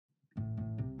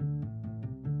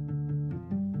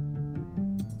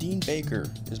Dean Baker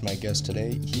is my guest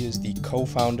today. He is the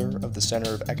co-founder of the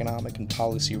Center of Economic and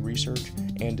Policy Research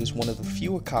and is one of the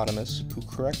few economists who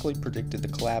correctly predicted the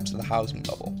collapse of the housing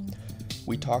bubble.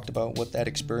 We talked about what that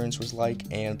experience was like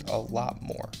and a lot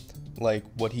more, like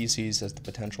what he sees as the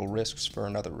potential risks for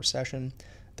another recession,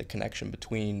 the connection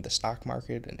between the stock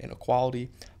market and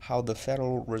inequality, how the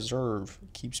Federal Reserve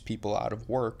keeps people out of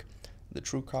work, the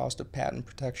true cost of patent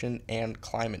protection, and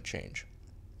climate change.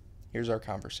 Here's our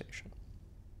conversation.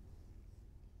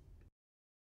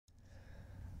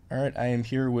 All right, I am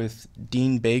here with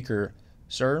Dean Baker.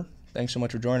 Sir, thanks so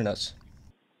much for joining us.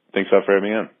 Thanks a lot for having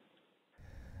me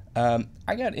on.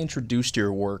 I got introduced to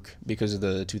your work because of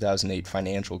the 2008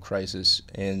 financial crisis,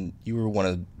 and you were one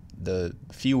of the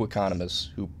few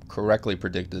economists who correctly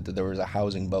predicted that there was a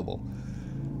housing bubble.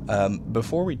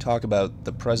 Before we talk about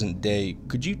the present day,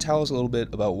 could you tell us a little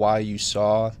bit about why you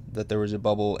saw that there was a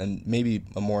bubble, and maybe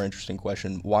a more interesting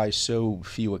question, why so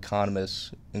few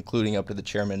economists, including up to the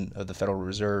chairman of the Federal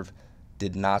Reserve,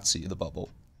 did not see the bubble?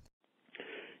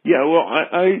 Yeah, well,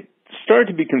 I started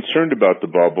to be concerned about the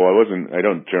bubble. I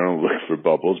don't generally look for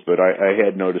bubbles, but I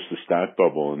had noticed the stock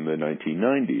bubble in the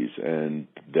 1990s, and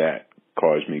that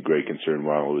caused me great concern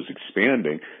while it was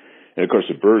expanding. And of course,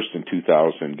 it burst in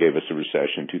 2000, gave us a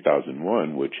recession in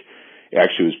 2001, which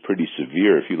actually was pretty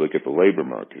severe. If you look at the labor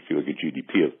market, if you look at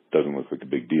GDP, it doesn't look like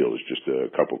a big deal. It's just a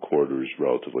couple quarters,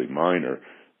 relatively minor.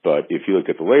 But if you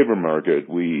look at the labor market,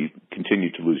 we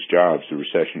continued to lose jobs. The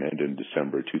recession ended in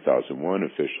December 2001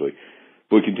 officially.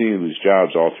 But we continued to lose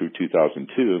jobs all through 2002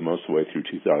 and most of the way through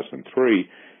 2003.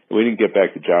 And we didn't get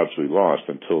back the jobs we lost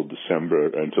until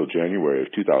January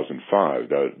of 2005.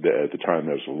 At the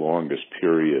time, that was the longest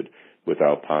period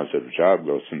without positive job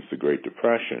growth since the Great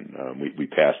Depression. We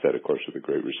passed that, of course, with the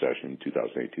Great Recession in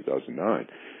 2008, 2009.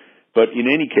 But in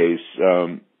any case,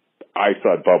 I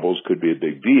thought bubbles could be a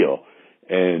big deal.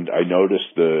 And I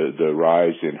noticed the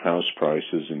rise in house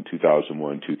prices in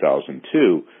 2001,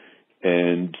 2002,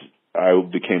 and I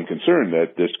became concerned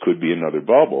that this could be another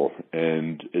bubble.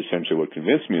 And essentially what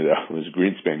convinced me of that was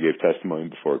Greenspan gave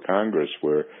testimony before Congress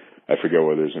where, I forget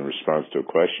whether it was in response to a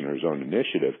question or his own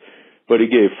initiative, but he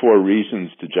gave 4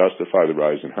 reasons to justify the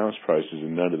rise in house prices,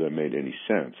 and none of them made any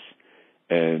sense.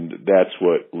 And that's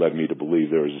what led me to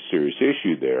believe there was a serious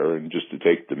issue there. And just to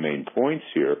take the main points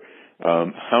here,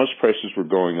 house prices were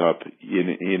going up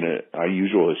in an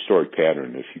unusual historic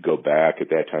pattern. If you go back, at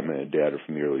that time I had data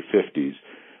from the early 50s.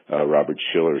 Robert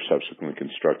Schiller subsequently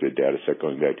constructed a data set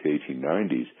going back to the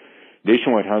 1890s.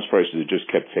 Nationwide house prices had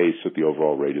just kept pace with the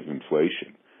overall rate of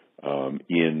inflation.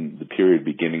 In the period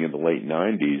beginning in the late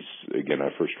 90s, again, I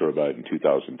first wrote about it in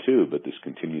 2002, but this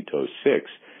continued to 2006,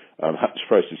 house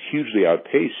prices hugely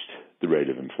outpaced the rate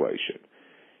of inflation.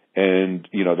 And,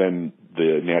 then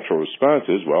the natural response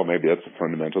is, well, maybe that's the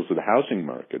fundamentals of the housing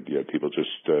market. People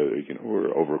just,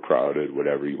 were overcrowded,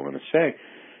 whatever you want to say.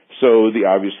 So the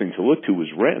obvious thing to look to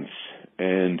was rents.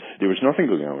 And there was nothing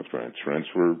going on with rents. Rents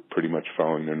were pretty much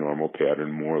following their normal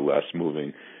pattern, more or less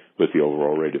moving with the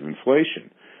overall rate of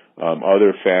inflation.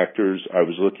 Other factors, I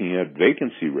was looking at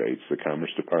vacancy rates. The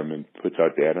Commerce Department puts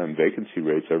out data on vacancy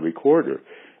rates every quarter.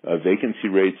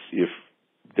 Vacancy rates, if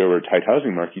there were a tight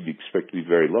housing market, you'd expect to be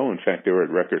very low. In fact, they were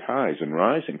at record highs and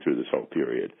rising through this whole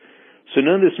period. So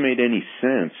none of this made any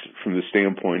sense from the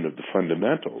standpoint of the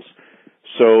fundamentals.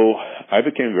 So I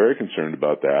became very concerned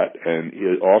about that.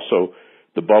 And also,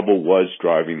 the bubble was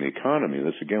driving the economy.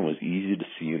 This, again, was easy to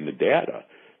see in the data.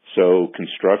 So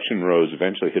construction rose,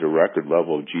 eventually hit a record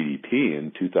level of GDP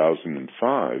in 2005.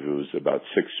 It was about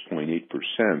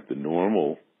 6.8%. The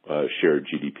normal share of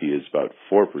GDP is about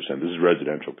 4%. This is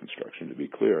residential construction, to be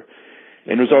clear.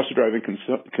 And it was also driving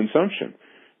consumption.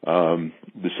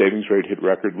 The savings rate hit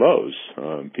record lows.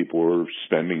 People were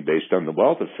spending based on the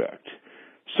wealth effect.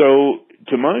 So,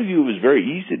 to my view, it was very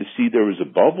easy to see there was a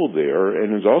bubble there,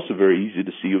 and it was also very easy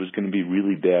to see it was going to be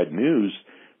really bad news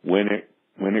when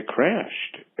it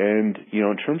crashed. And,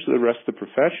 in terms of the rest of the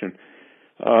profession,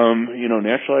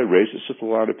 naturally I raised this with a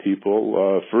lot of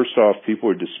people. First off, people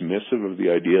were dismissive of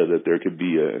the idea that there could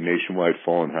be a nationwide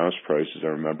fall in house prices.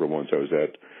 I remember once I was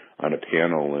on a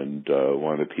panel, and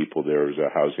one of the people there was a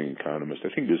housing economist.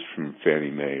 I think this was from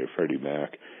Fannie Mae or Freddie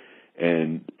Mac.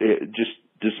 And it just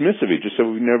dismissive. He just said,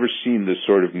 we've never seen this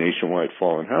sort of nationwide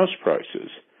fall in house prices.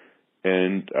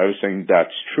 And I was saying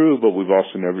that's true, but we've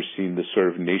also never seen this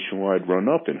sort of nationwide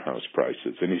run-up in house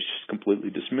prices. And he's just completely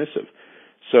dismissive.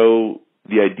 So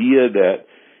the idea that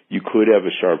you could have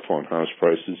a sharp fall in house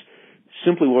prices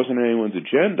simply wasn't anyone's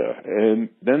agenda. And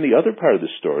then the other part of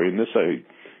the story, and this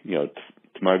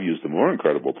to my view is the more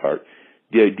incredible part,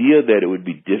 the idea that it would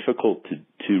be difficult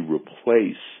to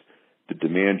replace the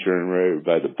demand generated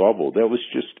by the bubble, that was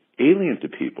just alien to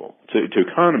people, to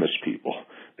economist people,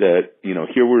 that,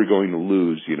 here we're going to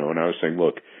lose, and I was saying,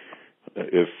 look,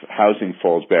 if housing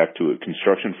falls back to it,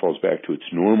 construction falls back to its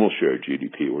normal share of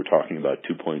GDP, we're talking about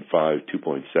 2.5,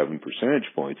 2.7 percentage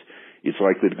points. It's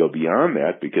likely to go beyond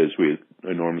that because we had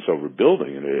enormous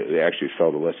overbuilding, and it actually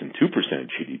fell to less than 2%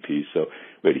 GDP. So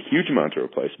we had a huge amount to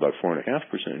replace, about 4.5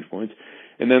 percentage points.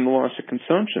 And then the loss of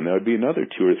consumption, that would be another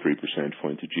 2 or 3 percentage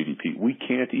points of GDP. We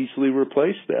can't easily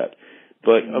replace that.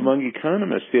 But among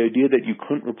economists, the idea that you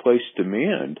couldn't replace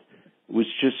demand was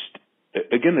just,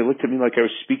 again, they looked at me like I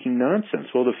was speaking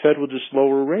nonsense. Well, the Fed will just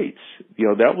lower rates.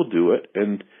 That will do it.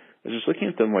 And I was just looking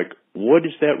at them like, what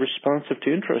is that responsive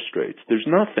to interest rates? There's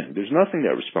nothing. There's nothing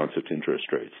that responsive to interest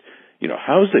rates.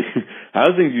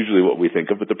 Housing is usually what we think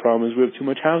of, but the problem is we have too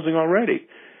much housing already.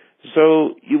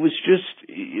 So it was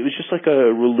just like a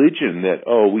religion that,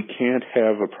 we can't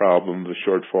have a problem of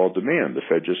shortfall demand. The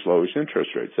Fed just lowers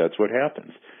interest rates. That's what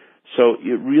happens. So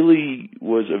it really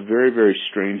was a very, very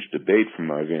strange debate from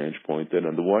my vantage point, that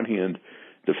on the one hand,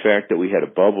 the fact that we had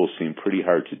a bubble seemed pretty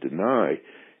hard to deny,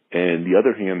 and the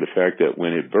other hand, the fact that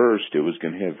when it burst, it was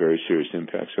going to have very serious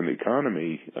impacts on the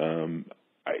economy.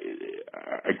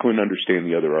 I couldn't understand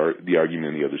the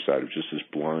argument on the other side of just this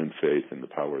blind faith in the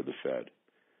power of the Fed.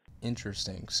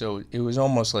 Interesting. So it was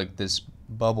almost like this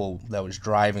bubble that was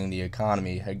driving the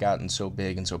economy had gotten so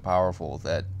big and so powerful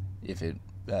that if it,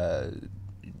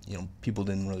 people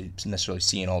didn't really necessarily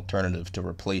see an alternative to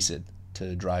replace it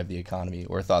to drive the economy,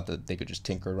 or thought that they could just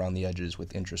tinker around the edges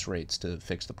with interest rates to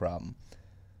fix the problem.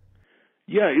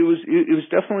 Yeah, it was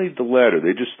definitely the latter.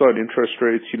 They just thought interest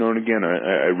rates, and again,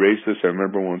 I raised this. I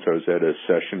remember once I was at a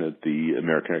session at the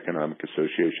American Economic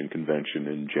Association convention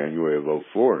in January of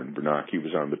 2004, and Bernanke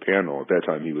was on the panel. At that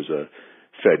time, he was a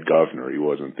Fed governor. He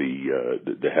wasn't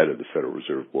the head of the Federal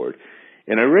Reserve Board.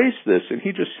 And I raised this, and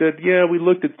he just said, yeah, we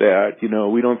looked at that.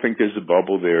 We don't think there's a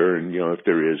bubble there, and, if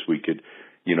there is, we could,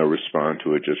 respond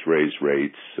to it, just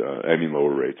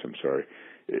lower rates, I'm sorry.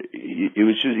 He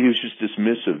was just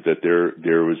dismissive that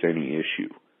there was any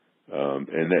issue,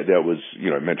 and that was,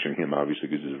 I mentioned him obviously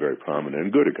because he's a very prominent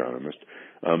and good economist,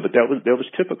 but that was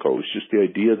typical. It was just the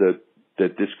idea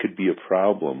that this could be a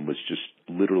problem was just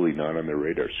literally not on their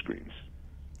radar screens.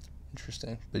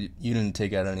 Interesting, but you didn't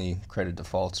take out any credit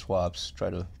default swaps, try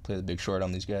to play the big short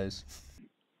on these guys?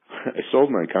 I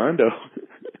sold my condo.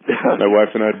 My wife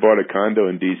and I bought a condo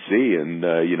in D.C., and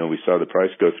we saw the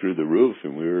price go through the roof,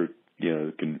 and we were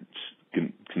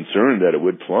concerned that it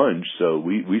would plunge, so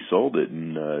we sold it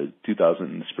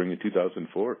in spring of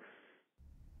 2004.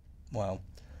 Wow.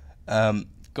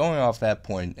 Going off that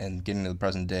point and getting to the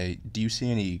present day, do you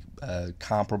see any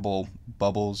comparable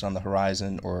bubbles on the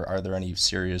horizon, or are there any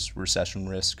serious recession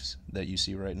risks that you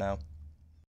see right now?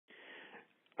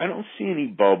 I don't see any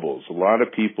bubbles. A lot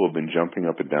of people have been jumping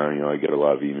up and down. I get a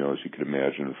lot of emails, you could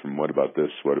imagine, from what about this,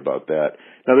 what about that.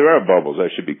 Now, there are bubbles. I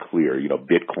should be clear.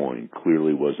 Bitcoin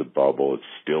clearly was a bubble. It's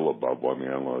still a bubble. I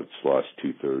don't know, it's lost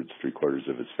 2/3, 3/4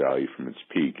 of its value from its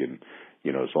peak. And,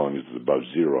 as long as it's above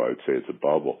zero, I would say it's a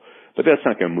bubble. But that's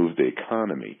not going to move the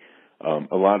economy.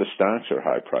 A lot of stocks are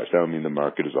high priced. I don't mean the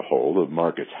market as a whole. The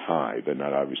market's high, but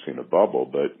not obviously in a bubble.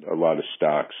 But a lot of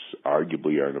stocks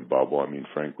arguably are in a bubble.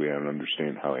 Frankly, I don't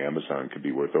understand how Amazon could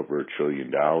be worth over $1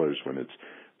 trillion when its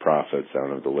profits, I don't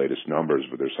know the latest numbers,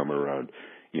 but they're somewhere around,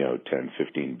 10,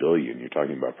 15 billion. You're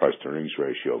talking about price to earnings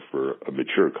ratio for a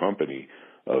mature company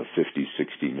of 50,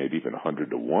 60, maybe even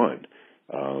 100 to 1.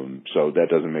 So that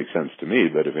doesn't make sense to me.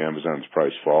 But if Amazon's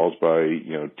price falls by,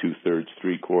 2/3,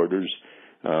 3/4,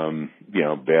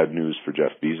 bad news for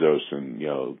Jeff Bezos and,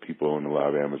 people own a lot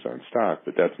of Amazon stock,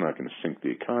 but that's not going to sink the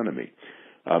economy.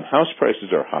 House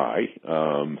prices are high.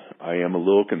 I am a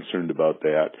little concerned about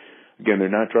that. Again, they're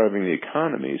not driving the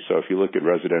economy. So if you look at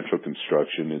residential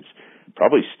construction, it's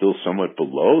probably still somewhat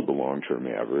below the long-term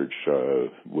average,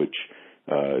 which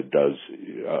does,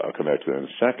 I'll come back to that in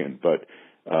a second, but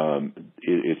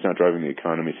it's not driving the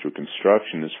economy through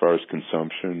construction. As far as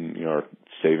consumption, our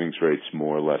savings rates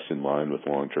more or less in line with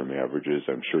long-term averages.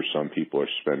 I'm sure some people are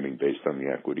spending based on the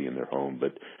equity in their home,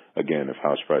 but again, if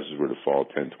house prices were to fall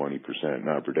 10, 20%,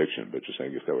 not a prediction, but just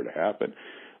saying if that were to happen,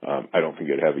 I don't think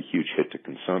it'd have a huge hit to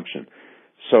consumption.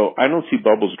 So I don't see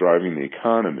bubbles driving the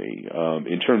economy.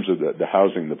 In terms of the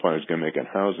housing, the plan is going to make on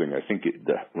housing, I think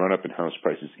the run-up in house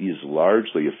prices is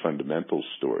largely a fundamental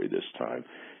story this time.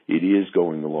 It is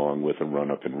going along with a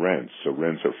run-up in rents. So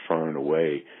rents are far and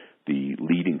away the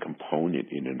leading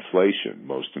component in inflation.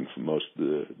 Most of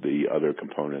the other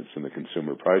components in the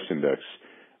consumer price index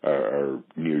are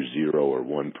near 0 or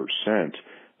 1%.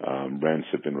 Rents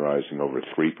have been rising over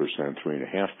 3%,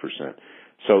 3.5%.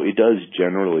 So it does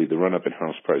generally, the run-up in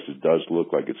house prices does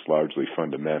look like it's largely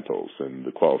fundamentals. And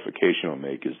the qualification I'll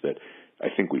make is that I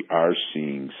think we are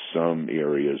seeing some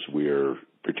areas where,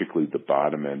 particularly the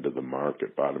bottom end of the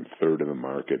market, bottom third of the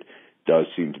market, does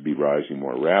seem to be rising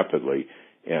more rapidly.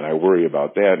 And I worry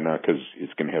about that, not because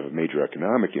it's going to have a major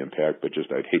economic impact, but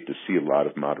just I'd hate to see a lot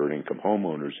of moderate income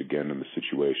homeowners again in the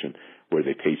situation where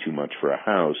they pay too much for a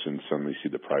house and suddenly see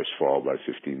the price fall by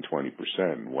 15, 20%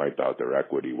 and wipe out their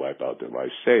equity, wipe out their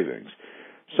life savings.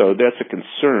 So that's a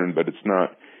concern, but it's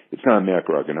not a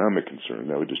macroeconomic concern.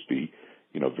 That would just be,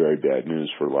 very bad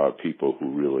news for a lot of people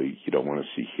who really you don't want to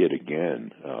see hit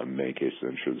again. In many cases,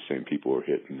 I'm sure the same people were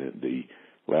hit in the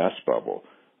last bubble.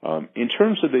 In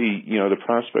terms of the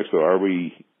prospects, though, are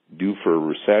we due for a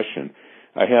recession?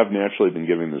 I have naturally been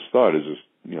giving this thought, as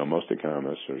most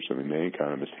economists, or certainly many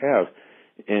economists have,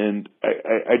 and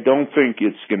I don't think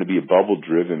it's going to be a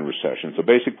bubble-driven recession. So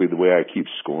basically, the way I keep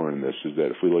scoring this is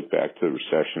that if we look back to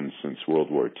recessions since World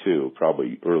War II,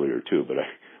 probably earlier too, but I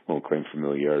won't claim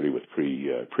familiarity with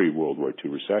pre-World War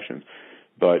II recessions,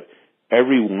 but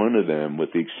every one of them, with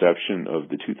the exception of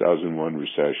the 2001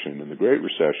 recession and the Great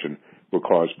Recession, were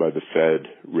caused by the Fed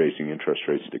raising interest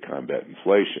rates to combat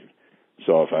inflation.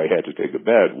 So if I had to take a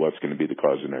bet, what's going to be the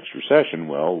cause of the next recession?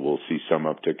 Well, we'll see some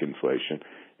uptick in inflation,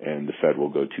 and the Fed will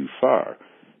go too far.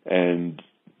 And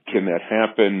can that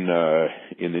happen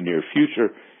in the near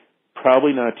future?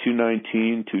 Probably not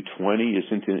 219, 220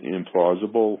 isn't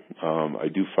implausible. I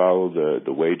do follow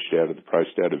the wage data, the price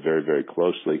data very, very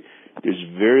closely. There's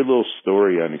very little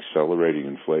story on accelerating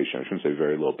inflation. I shouldn't say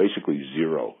very little, basically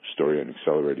zero story on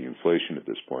accelerating inflation at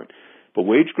this point. But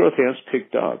wage growth has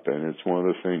picked up, and it's one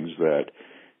of the things that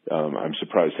I'm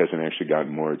surprised hasn't actually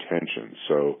gotten more attention.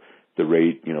 So the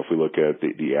rate, if we look at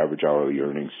the average hourly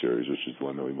earnings series, which is the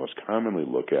one that we most commonly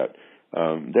look at,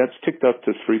 that's ticked up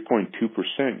to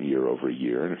 3.2% year over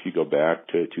year. And if you go back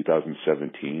to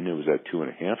 2017, it was at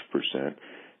 2.5%.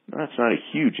 That's not a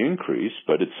huge increase,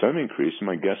 but it's some increase. And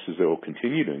my guess is it will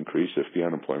continue to increase if the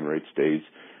unemployment rate stays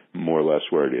more or less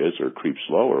where it is or creeps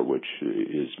lower, which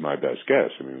is my best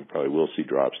guess. I mean, we probably will see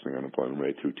drops in the unemployment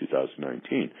rate through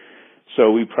 2019.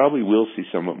 So we probably will see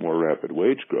somewhat more rapid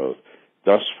wage growth.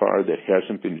 Thus far, that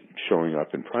hasn't been showing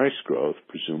up in price growth.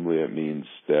 Presumably, it means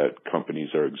that companies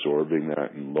are absorbing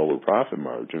that in lower profit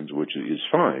margins, which is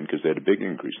fine because they had a big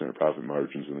increase in their profit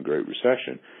margins in the Great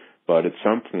Recession. But at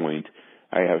some point,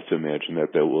 I have to imagine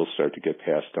that they will start to get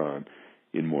passed on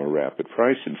in more rapid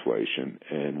price inflation.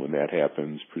 And when that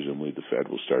happens, presumably the Fed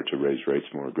will start to raise rates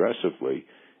more aggressively,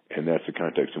 and that's the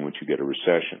context in which you get a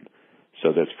recession. So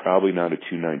that's probably not a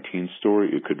 219 story.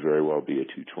 It could very well be a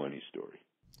 220 story.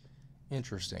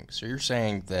 Interesting. So you're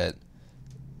saying that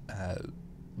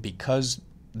because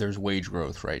there's wage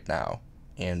growth right now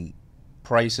and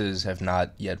prices have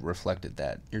not yet reflected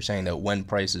that, you're saying that when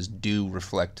prices do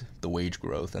reflect the wage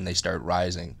growth and they start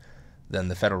rising, then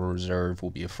the Federal Reserve will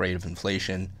be afraid of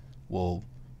inflation, will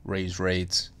raise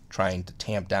rates, trying to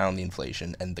tamp down the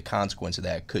inflation, and the consequence of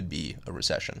that could be a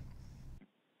recession.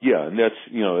 Yeah, and that's,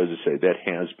 as I say, that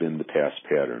has been the past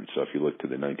pattern. So if you look to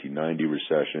the 1990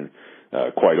 recession,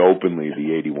 quite openly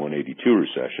the 81-82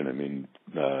 recession, I mean,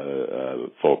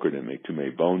 Volcker didn't make too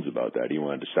many bones about that. He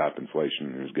wanted to stop inflation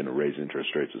and he was going to raise interest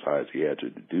rates as high as he had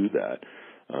to do that.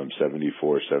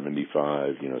 74,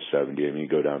 75, 70, I mean, you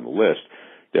go down the list.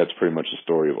 That's pretty much the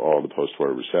story of all the post-war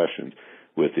recessions,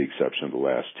 with the exception of the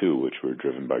last two, which were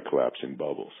driven by collapsing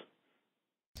bubbles.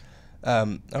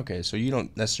 Okay, so you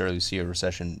don't necessarily see a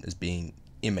recession as being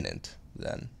imminent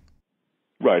then?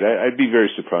 Right. I'd be very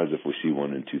surprised if we see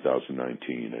one in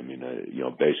 2019. I mean,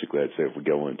 basically I'd say if we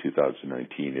get one in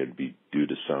 2019, it'd be due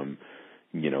to some,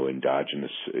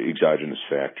 exogenous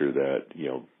factor that,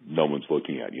 no one's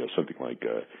looking at, something like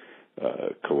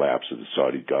collapse of the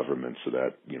Saudi government so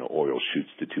that, oil shoots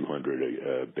to 200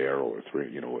 a barrel or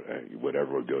three,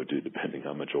 whatever it would go to, depending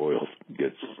how much oil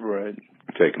gets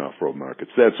taken off world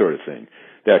markets, that sort of thing.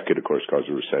 That could, of course, cause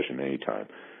a recession anytime.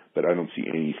 But I don't see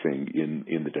anything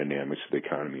in the dynamics of the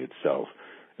economy itself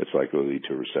that's likely to lead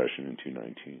to a recession in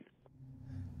 2019.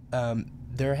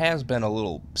 There has been a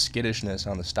little skittishness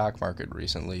on the stock market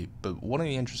recently, but one of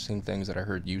the interesting things that I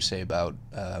heard you say about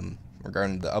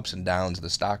regarding the ups and downs of the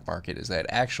stock market is that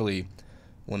actually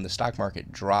when the stock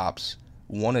market drops,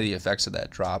 one of the effects of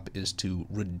that drop is to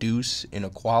reduce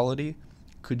inequality.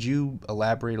 Could you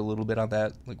elaborate a little bit on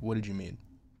that? Like, what did you mean?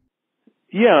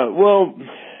 Yeah, well,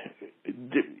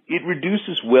 it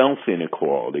reduces wealth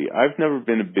inequality. I've never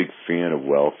been a big fan of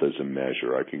wealth as a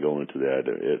measure. I can go into that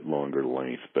at longer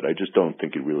length, but I just don't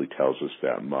think it really tells us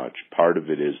that much. Part of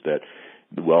it is that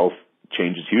the wealth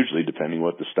changes hugely depending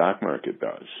what the stock market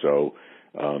does. So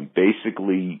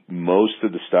basically, most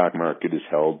of the stock market is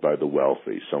held by the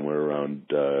wealthy. Somewhere around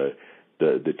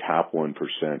the top 1%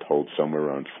 holds somewhere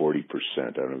around 40%.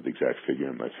 I don't have the exact figure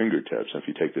on my fingertips. And if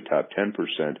you take the top 10%,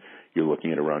 you're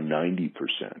looking at around 90%.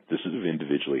 This is of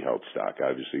individually held stock.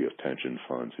 Obviously, you have pension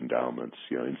funds, endowments,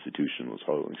 institutionals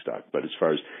holding stock. But as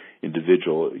far as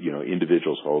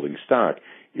individuals holding stock,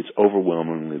 it's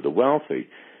overwhelmingly the wealthy.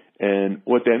 And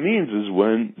what that means is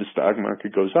when the stock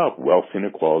market goes up, wealth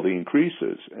inequality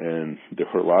increases. And there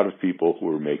were a lot of people who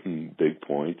were making big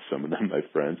points, some of them my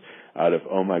friends, out of,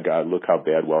 oh my God, look how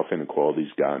bad wealth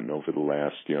inequality's gotten over the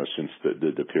last, since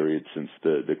the period since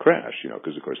the crash,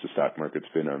 because of course the stock market's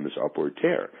been on this upward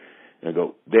tear. And I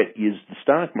go, that is the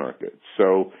stock market.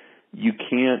 So you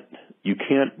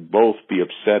can't both be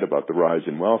upset about the rise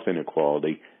in wealth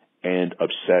inequality and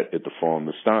upset at the fall in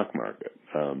the stock market.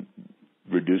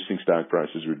 Reducing stock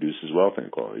prices reduces wealth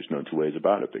inequality. There's no two ways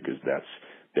about it because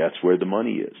that's where the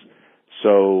money is.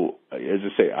 So, as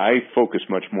I say, I focus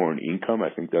much more on income. I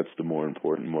think that's the more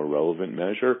important, more relevant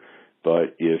measure.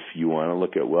 But if you want to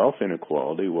look at wealth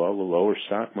inequality, well, the lower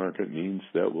stock market means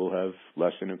that we'll have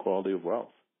less inequality of wealth.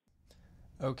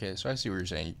 Okay, so I see what you're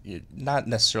saying. Not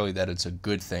necessarily that it's a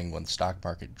good thing when the stock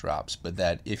market drops, but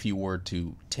that if you were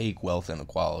to take wealth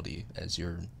inequality as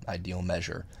your ideal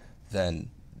measure, then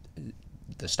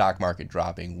the stock market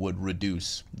dropping would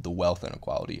reduce the wealth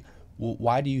inequality. Well,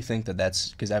 why do you think that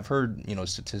that's? Because I've heard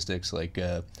statistics like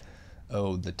the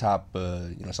top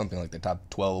something like the top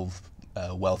 12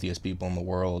 wealthiest people in the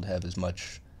world have as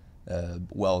much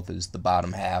wealth as the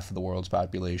bottom half of the world's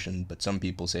population, but some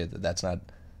people say that that's not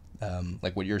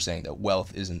like what you're saying, that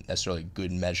wealth isn't necessarily a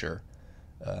good measure.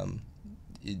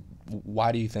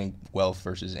 Why do you think wealth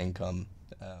versus income?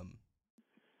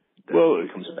 Well, as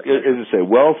I say,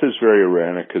 wealth is very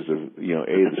erratic because of,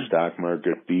 A, the stock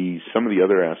market, B, some of the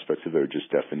other aspects of it are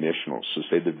just definitional. So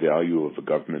say the value of a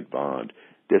government bond,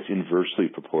 that's inversely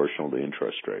proportional to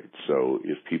interest rates. So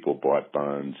if people bought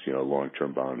bonds, a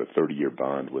long-term bond, a 30-year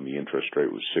bond, when the interest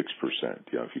rate was 6%,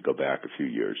 if you go back a few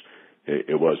years,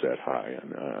 it was that high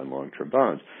on long-term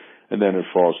bonds. And then it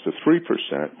falls to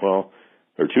 3%, or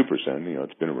 2%,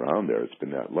 it's been around there, it's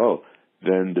been that low,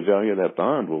 then the value of that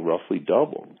bond will roughly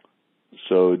double.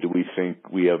 So do we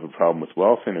think we have a problem with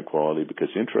wealth inequality because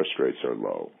interest rates are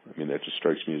low? I mean, that just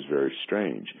strikes me as very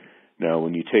strange. Now,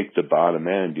 when you take the bottom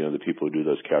end, the people who do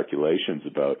those calculations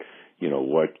about,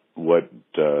 what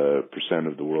percent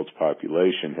of the world's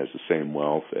population has the same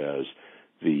wealth as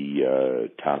the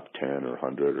top 10 or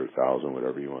 100 or 1,000,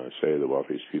 whatever you want to say, the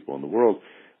wealthiest people in the world,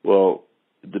 well,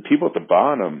 the people at the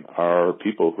bottom are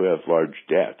people who have large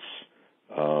debts.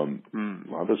 A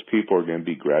lot of those people are going to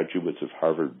be graduates of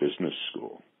Harvard Business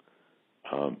School.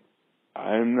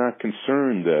 I'm not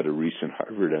concerned that a recent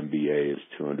Harvard MBA is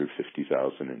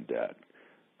 $250,000 in debt.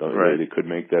 Right. They could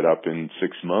make that up in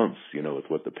 6 months, with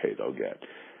what the pay they'll get.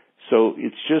 So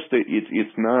it's just that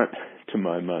it's not, to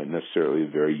my mind, necessarily a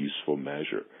very useful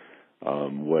measure.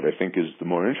 What I think is the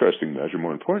more interesting measure,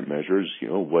 more important measure is,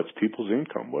 what's people's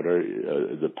income? What are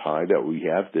the pie that we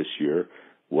have this year?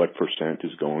 What percent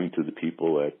is going to the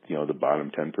people at, the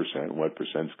bottom 10%? What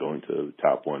percent is going to the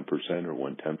top 1% or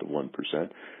 1/10 of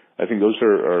 1%? I think those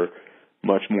are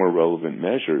much more relevant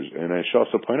measures. And I should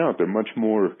also point out they're much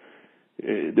more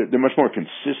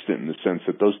consistent in the sense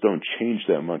that those don't change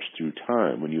that much through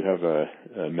time. When you have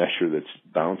a measure that's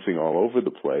bouncing all over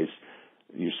the place,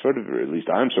 you sort of, or at least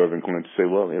I'm sort of inclined to say,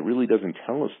 well, it really doesn't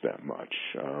tell us that much.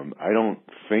 I don't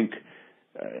think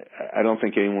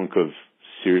anyone could have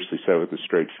seriously said with a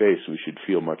straight face we should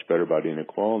feel much better about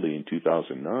inequality in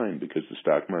 2009 because the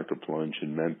stock market plunge had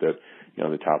meant that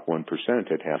the top 1%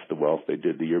 had half the wealth they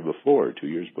did the year before, 2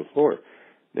 years before.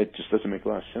 That just doesn't make a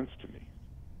lot of sense to me.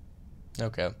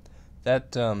 Okay,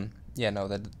 that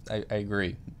I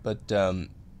agree. But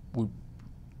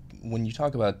when you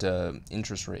talk about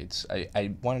interest rates,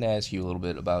 I wanted to ask you a little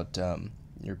bit about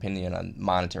your opinion on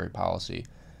monetary policy.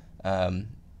 And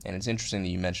it's interesting that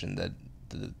you mentioned that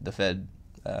the Fed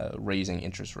raising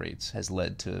interest rates has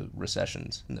led to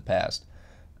recessions in the past.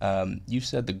 You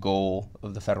said the goal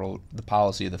of the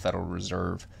policy of the Federal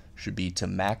Reserve should be to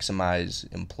maximize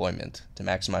employment, to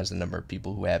maximize the number of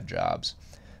people who have jobs.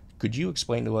 Could you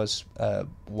explain to us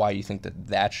why you think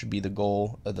that should be the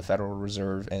goal of the Federal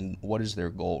Reserve, and what is their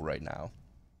goal right now?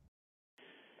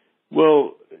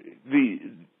 Well,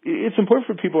 it's important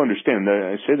for people to understand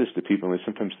that I say this to people, and they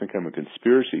sometimes think I'm a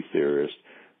conspiracy theorist.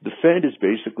 The Fed is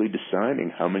basically deciding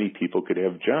how many people could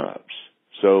have jobs.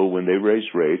 So when they raise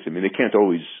rates, I mean, they can't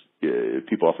always,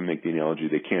 people often make the analogy,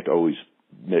 they can't always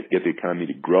get the economy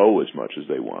to grow as much as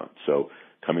they want. So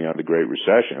coming out of the Great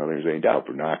Recession, I don't think there's any doubt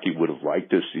Bernanke would have liked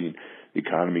to see the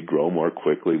economy grow more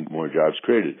quickly, more jobs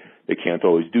created. They can't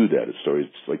always do that.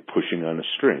 It's like pushing on a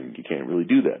string. You can't really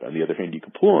do that. On the other hand, you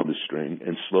can pull on the string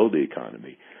and slow the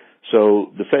economy.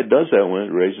 So the Fed does that when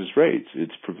it raises rates.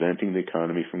 It's preventing the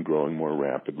economy from growing more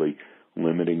rapidly,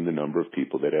 limiting the number of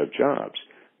people that have jobs.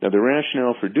 Now, the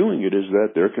rationale for doing it is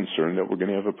that they're concerned that we're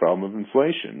going to have a problem of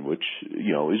inflation, which,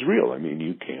 is real. I mean,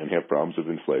 you can have problems of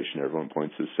inflation. Everyone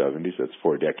points to the 70s. That's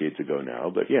 4 decades ago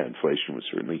now. But, yeah, inflation was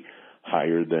certainly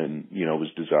higher than, was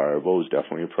desirable. It was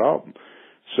definitely a problem.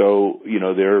 So,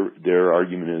 their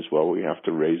argument is, well, we have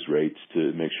to raise rates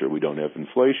to make sure we don't have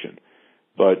inflation.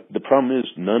 But the problem is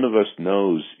none of us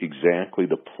knows exactly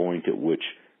the point at which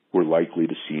we're likely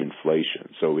to see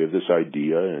inflation. So we have this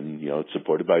idea, and, it's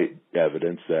supported by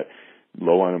evidence that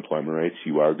low unemployment rates,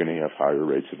 you are going to have higher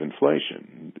rates of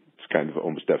inflation. It's kind of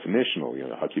almost definitional.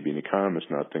 How can you be an economist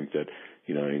not think that,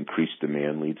 increased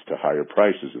demand leads to higher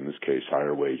prices, in this case,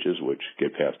 higher wages, which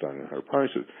get passed on in higher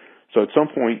prices. So at some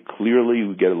point, clearly,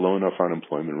 we get a low enough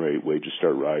unemployment rate, wages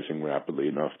start rising rapidly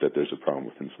enough that there's a problem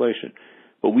with inflation.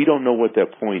 But we don't know what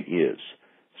that point is.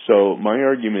 So my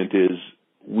argument is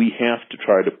we have to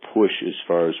try to push as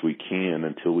far as we can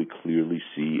until we clearly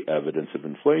see evidence of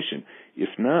inflation. If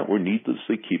not, we're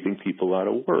needlessly keeping people out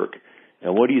of work.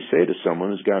 And what do you say to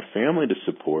someone who's got family to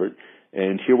support,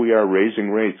 and here we are raising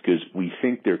rates because we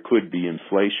think there could be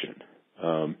inflation?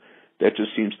 That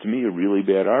just seems to me a really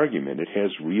bad argument. It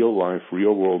has real life,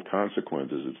 real world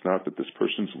consequences. It's not that this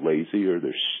person's lazy or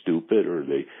they're stupid or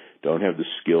they don't have the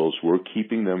skills. We're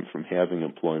keeping them from having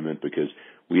employment because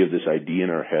we have this idea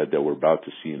in our head that we're about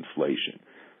to see inflation.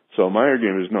 So my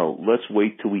argument is no, let's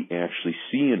wait till we actually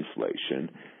see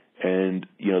inflation. And,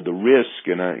 the risk,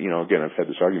 and again, I've had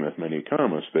this argument with many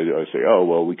economists. They always say, oh,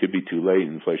 well, we could be too late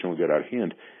and inflation will get out of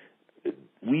hand.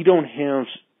 We don't have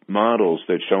models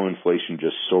that show inflation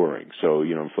just soaring. So,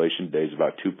 inflation today is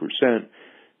about 2%.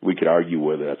 We could argue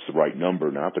whether that's the right number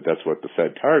or not, but that's what the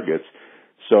Fed targets.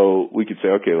 So we could say,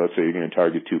 okay, let's say you're going to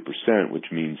target 2%, which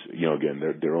means, again,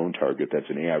 their own target, that's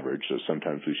an average. So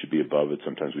sometimes we should be above it,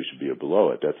 sometimes we should be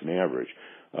below it. That's an average.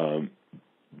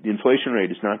 The inflation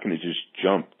rate is not going to just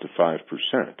jump to 5%.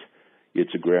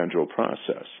 It's a gradual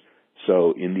process.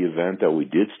 So in the event that we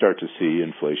did start to see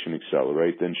inflation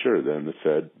accelerate, then sure, then the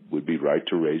Fed would be right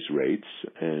to raise rates.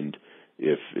 And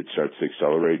if it starts to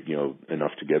accelerate,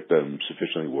 enough to get them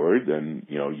sufficiently worried, then,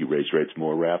 you raise rates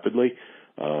more rapidly.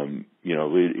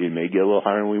 It may get a little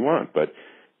higher than we want, but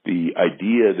the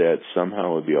idea that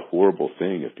somehow it would be a horrible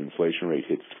thing if the inflation rate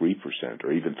hit 3%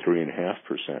 or even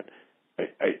 3.5%,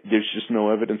 there's just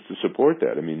no evidence to support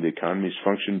that. I mean, the economy's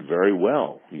functioned very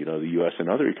well, the U.S. and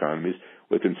other economies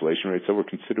with inflation rates that were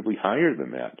considerably higher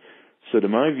than that. So to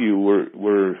my view,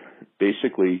 we're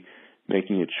basically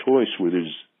making a choice where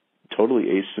there's totally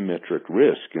asymmetric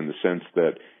risk in the sense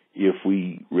that if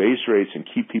we raise rates and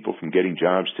keep people from getting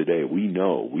jobs today, we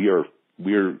know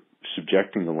we're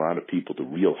subjecting a lot of people to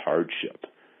real hardship.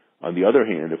 On the other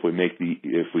hand, if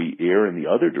we err in the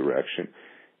other direction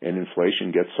and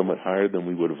inflation gets somewhat higher than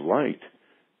we would have liked,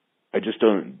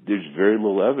 there's very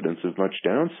little evidence of much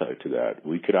downside to that.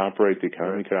 The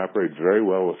economy could operate very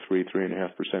well with 3.5%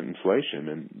 inflation,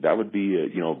 and that would be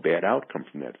a bad outcome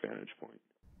from that vantage point.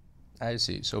 I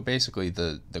see. So basically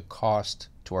the cost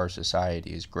to our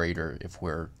society is greater if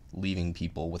we're leaving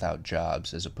people without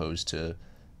jobs as opposed to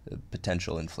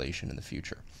potential inflation in the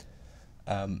future.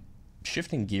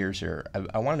 Shifting gears here,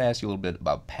 I wanted to ask you a little bit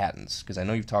about patents, because I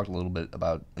know you've talked a little bit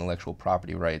about intellectual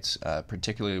property rights,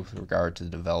 particularly with regard to the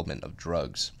development of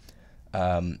drugs.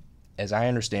 As I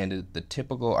understand it, the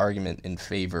typical argument in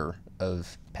favor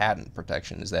of patent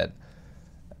protection is that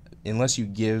unless you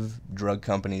give drug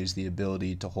companies the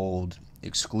ability to hold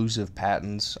exclusive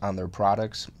patents on their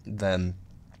products, then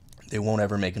they won't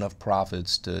ever make enough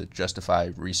profits to justify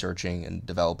researching and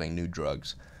developing new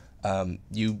drugs.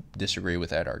 You disagree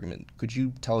with that argument. Could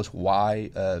you tell us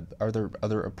why? Are there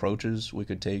other approaches we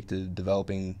could take to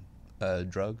developing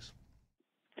drugs?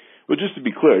 Well, just to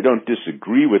be clear, I don't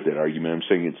disagree with that argument. I'm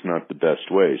saying it's not the best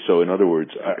way. So in other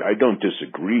words, I don't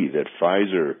disagree that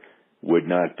Pfizer would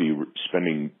not be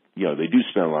spending, they do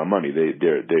spend a lot of money. They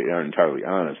aren't entirely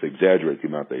honest. They exaggerate the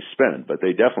amount they spend, but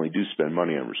they definitely do spend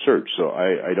money on research. So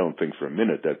I don't think for a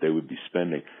minute that they would be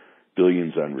spending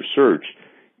billions on research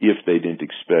if they didn't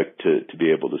expect to be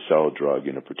able to sell a drug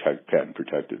in a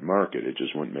patent-protected market. It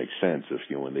just wouldn't make sense if,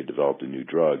 when they developed a new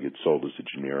drug, it's sold as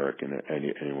a generic and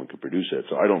anyone could produce it.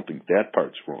 So I don't think that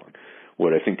part's wrong.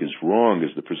 What I think is wrong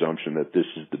is the presumption that this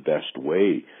is the best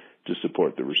way to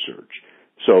support the research.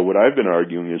 So what I've been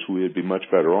arguing is we would be much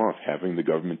better off having the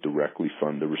government directly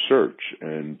fund the research.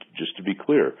 And just to be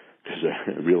clear, because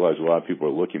I realize a lot of people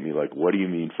are looking at me like, what do you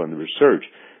mean fund the research?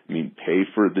 I mean, pay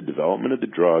for the development of the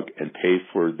drug and pay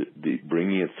for the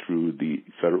bringing it through the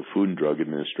Federal Food and Drug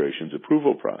Administration's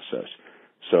approval process.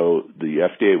 So the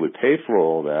FDA would pay for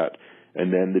all that,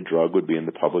 and then the drug would be in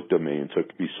the public domain, so it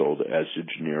could be sold as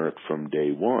a generic from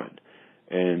day one.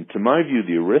 And to my view,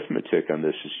 the arithmetic on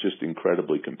this is just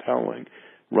incredibly compelling.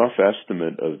 Rough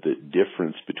estimate of the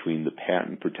difference between the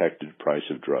patent-protected price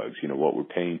of drugs, what we're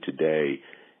paying today,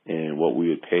 and what we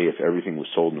would pay if everything was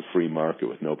sold in a free market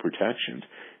with no protections,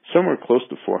 somewhere close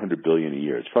to $400 billion a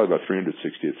year. It's probably about $360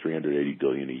 to $380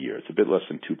 billion a year. It's a bit less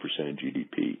than 2% of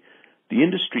GDP. The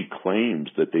industry claims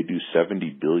that they do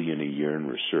 $70 billion a year in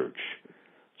research.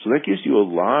 So that gives you a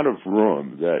lot of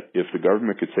room that if the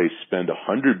government could, say, spend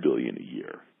 $100 billion a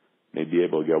year, they'd be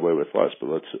able to get away with less. But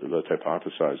let's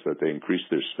hypothesize that they increase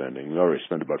their spending. We already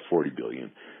spend about $40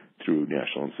 billion through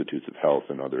National Institutes of Health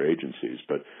and other agencies.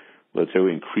 But let's say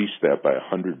we increase that by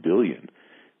 $100 billion.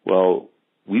 Well,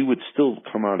 we would still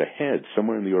come out ahead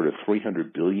somewhere in the order of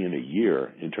 $300 billion a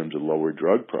year in terms of lower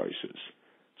drug prices.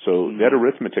 So that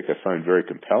arithmetic I find very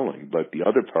compelling, but the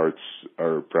other parts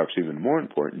are perhaps even more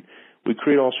important. We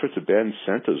create all sorts of bad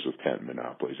incentives with patent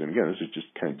monopolies. And again, this is just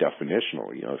kind of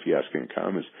definitional. If you ask an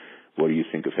economist, what do you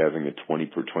think of having a 20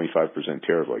 or 25%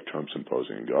 tariff like Trump's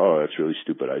imposing? And go, oh, that's a really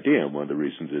stupid idea. And one of the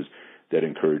reasons is that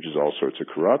encourages all sorts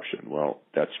of corruption. Well,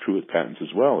 that's true with patents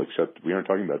as well, except we aren't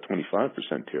talking about 25%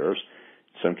 tariffs.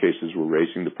 In some cases, we're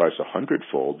raising the price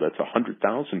 100-fold. That's 100,000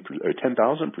 or 10,000%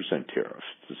 tariff.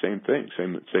 It's the same thing,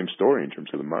 same story in terms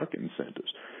of the market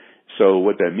incentives. So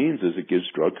what that means is it gives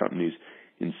drug companies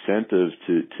incentives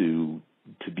to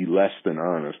be less than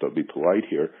honest. I'll be polite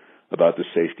here about the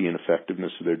safety and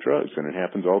effectiveness of their drugs, and it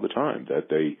happens all the time that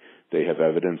they have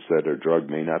evidence that their drug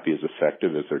may not be as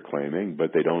effective as they're claiming,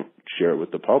 but they don't share it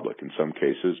with the public. In some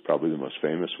cases, probably the most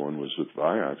famous one was with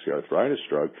Vioxx, the arthritis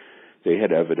drug. They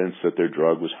had evidence that their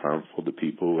drug was harmful to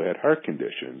people who had heart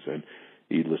conditions. And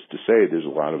needless to say, there's a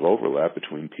lot of overlap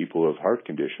between people who have heart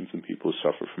conditions and people who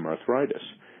suffer from arthritis.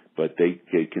 But they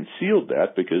concealed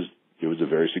that because it was a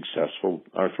very successful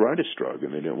arthritis drug,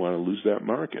 and they didn't want to lose that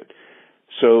market.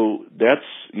 So that's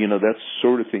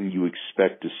sort of thing you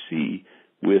expect to see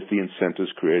with the incentives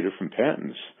created from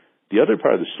patents. The other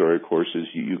part of the story, of course, is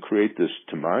you create this,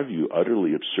 to my view,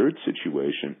 utterly absurd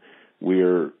situation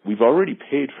where we've already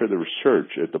paid for the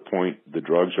research at the point the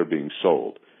drugs are being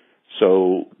sold.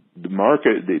 So the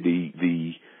market,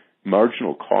 the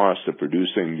marginal cost of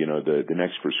producing, the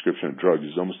next prescription of drugs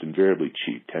is almost invariably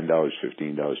cheap, $10,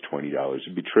 $15, $20.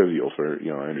 It'd be trivial for,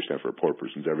 I understand for a poor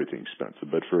person's everything expensive,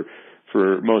 but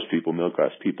for most people,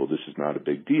 middle-class people, this is not a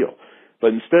big deal.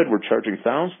 But instead, we're charging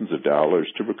thousands of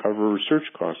dollars to recover research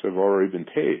costs that have already been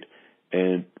paid.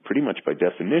 And pretty much by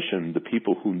definition, the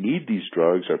people who need these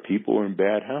drugs are people who are in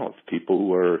bad health, people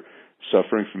who are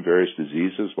suffering from various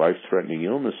diseases, life-threatening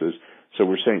illnesses. So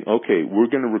we're saying, okay, we're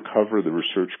going to recover the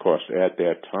research cost at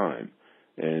that time.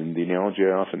 And the analogy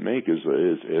I often make is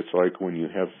it's like when you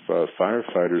have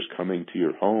firefighters coming to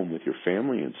your home with your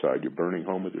family inside, you're burning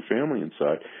home with your family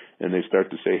inside, and they start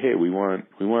to say, hey, we want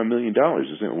 $1 million.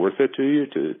 Isn't it worth it to you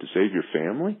to save your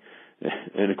family?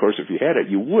 And of course, if you had it,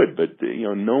 you would, but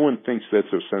no one thinks that's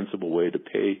a sensible way to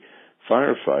pay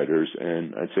firefighters.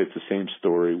 And I'd say it's the same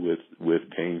story with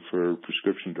paying for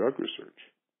prescription drug research.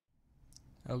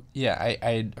 Oh, yeah,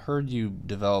 I heard you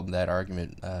develop that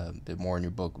argument a bit more in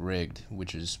your book, Rigged,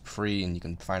 which is free and you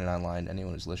can find it online.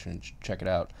 Anyone who's listening should check it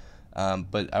out.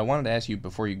 But I wanted to ask you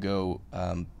before you go,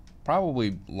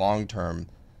 probably long term,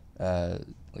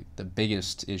 like the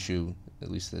biggest issue,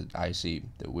 at least that I see,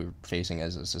 that we're facing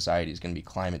as a society is going to be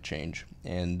climate change.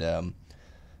 And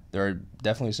there are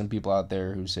definitely some people out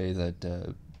there who say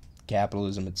that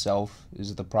capitalism itself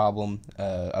is the problem.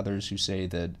 Others who say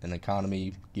that an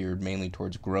economy geared mainly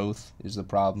towards growth is the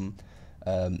problem.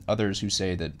 Others who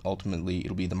say that ultimately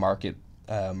it'll be the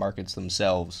markets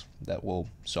themselves that will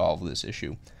solve this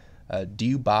issue. Do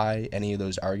you buy any of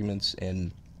those arguments?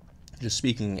 And just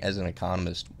speaking as an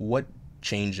economist, what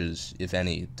changes, if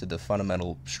any, to the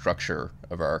fundamental structure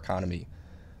of our economy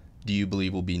do you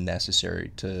believe will be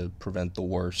necessary to prevent the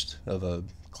worst of a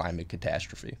climate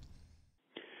catastrophe?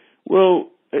 Well,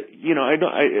 I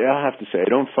have to say, I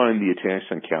don't find the attacks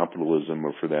on capitalism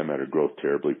or, for that matter, growth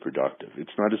terribly productive. It's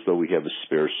not as though we have a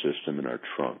spare system in our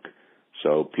trunk.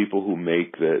 So people who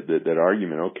make that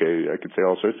argument, okay, I could say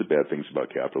all sorts of bad things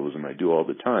about capitalism. I do all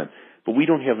the time. But we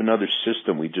don't have another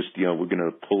system. We just, we're going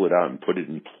to pull it out and put it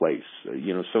in place.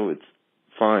 So it's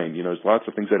fine. There's lots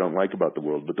of things I don't like about the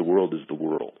world, but the world is the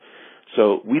world.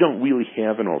 So we don't really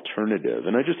have an alternative.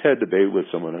 And I just had a debate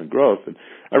with someone on growth, and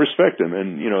I respect them.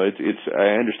 And I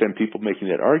understand people making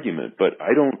that argument, but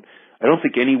I don't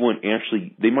think anyone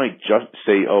actually. They might just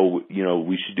say, oh,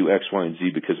 we should do X, Y, and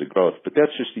Z because of growth, but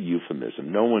that's just a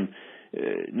euphemism. No one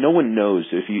knows.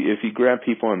 If you grab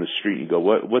people on the street and you go,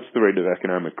 what's the rate of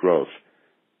economic growth?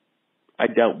 I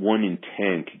doubt 1 in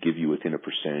 10 could give you within a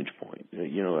percentage point.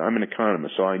 I'm an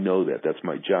economist, so I know that. That's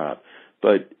my job.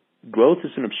 But growth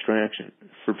is an abstraction.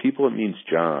 For people, it means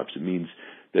jobs. It means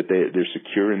that they're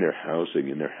secure in their housing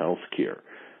and their health care.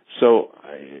 So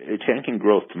attacking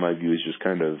growth, to my view, is just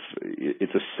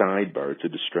it's a sidebar. It's a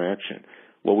distraction.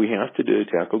 What we have to do to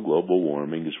tackle global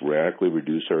warming is radically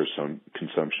reduce our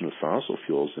consumption of fossil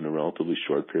fuels in a relatively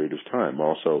short period of time.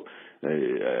 Also,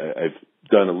 I've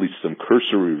done at least some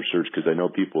cursory research because I know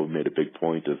people have made a big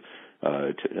point of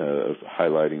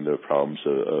highlighting the problems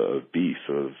of beef,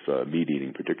 of meat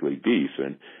eating, particularly beef,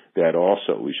 and that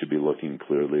also we should be looking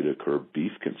clearly to curb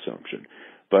beef consumption.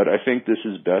 But I think this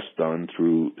is best done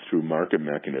through market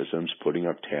mechanisms, putting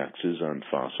up taxes on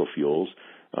fossil fuels.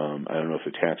 I don't know if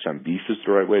a tax on beef is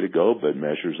the right way to go, but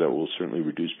measures that will certainly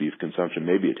reduce beef consumption.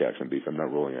 Maybe a tax on beef. I'm not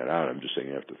ruling that out. I'm just saying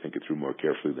you have to think it through more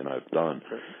carefully than I've done.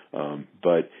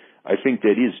 But I think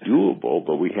that is doable,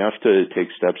 but we have to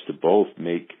take steps to both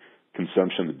make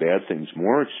consumption of the bad things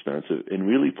more expensive and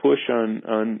really push on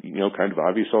kind of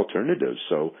obvious alternatives.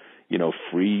 So,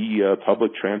 free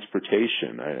public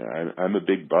transportation. I'm a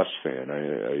big bus fan.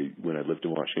 When I lived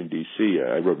in Washington, D.C.,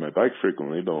 I rode my bike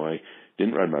frequently, but when I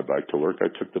didn't ride my bike to work, I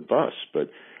took the bus. But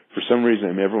for some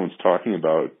reason, everyone's talking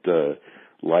about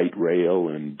light rail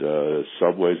and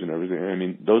subways and everything. I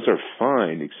mean, those are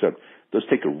fine, except those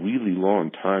take a really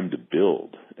long time to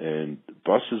build, and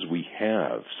buses we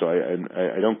have. So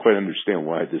I don't quite understand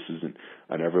why this isn't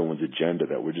on everyone's agenda,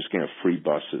 that we're just going to have free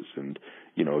buses. And,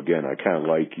 again, I kind of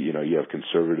like, you have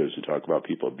conservatives who talk about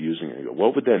people abusing it. I go,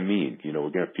 what would that mean? We're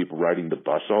going to have people riding the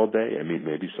bus all day? I mean,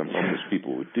 maybe some homeless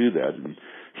people would do that. And,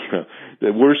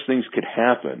 the worst things could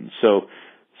happen. So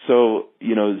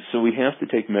we have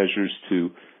to take measures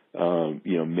to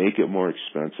make it more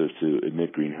expensive to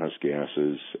emit greenhouse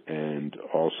gases, and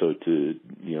also to,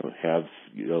 have,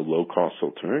 low cost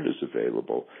alternatives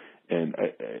available. And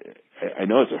I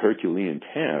know it's a Herculean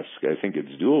task. I think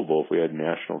it's doable if we had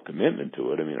national commitment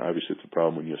to it. I mean, obviously it's a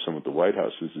problem when you have someone at the White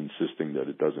House who's insisting that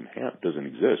it doesn't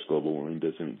exist. Global warming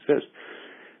doesn't exist.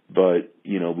 But,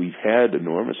 we've had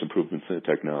enormous improvements in the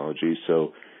technology,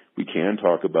 so we can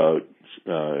talk about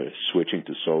switching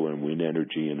to solar and wind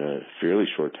energy in a fairly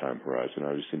short time horizon,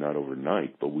 obviously not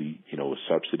overnight, but with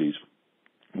subsidies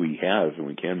we have, and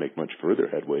we can make much further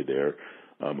headway there.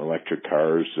 Electric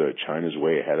cars, China's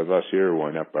way ahead of us here.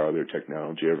 Why not borrow their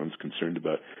technology? Everyone's concerned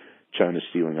about China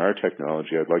stealing our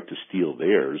technology. I'd like to steal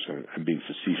theirs. I'm being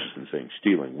facetious in saying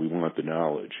stealing. We want the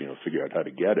knowledge, figure out how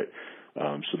to get it.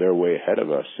 So they're way ahead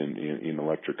of us in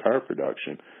electric car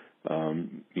production.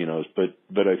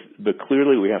 But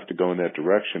clearly we have to go in that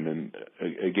direction. And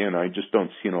again, I just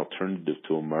don't see an alternative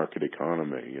to a market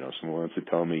economy. Someone wants to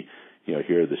tell me,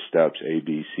 here are the steps A,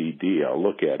 B, C, D. I'll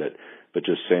look at it. But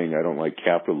just saying I don't like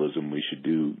capitalism, we should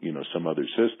do, some other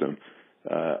system.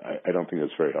 I don't think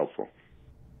that's very helpful.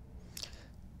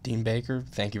 Dean Baker,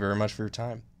 thank you very much for your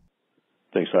time.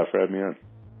 Thanks a lot for having me on.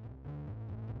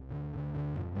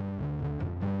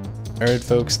 All right,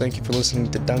 folks, thank you for listening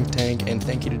to Dunk Tank, and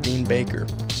thank you to Dean Baker.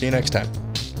 See you next time.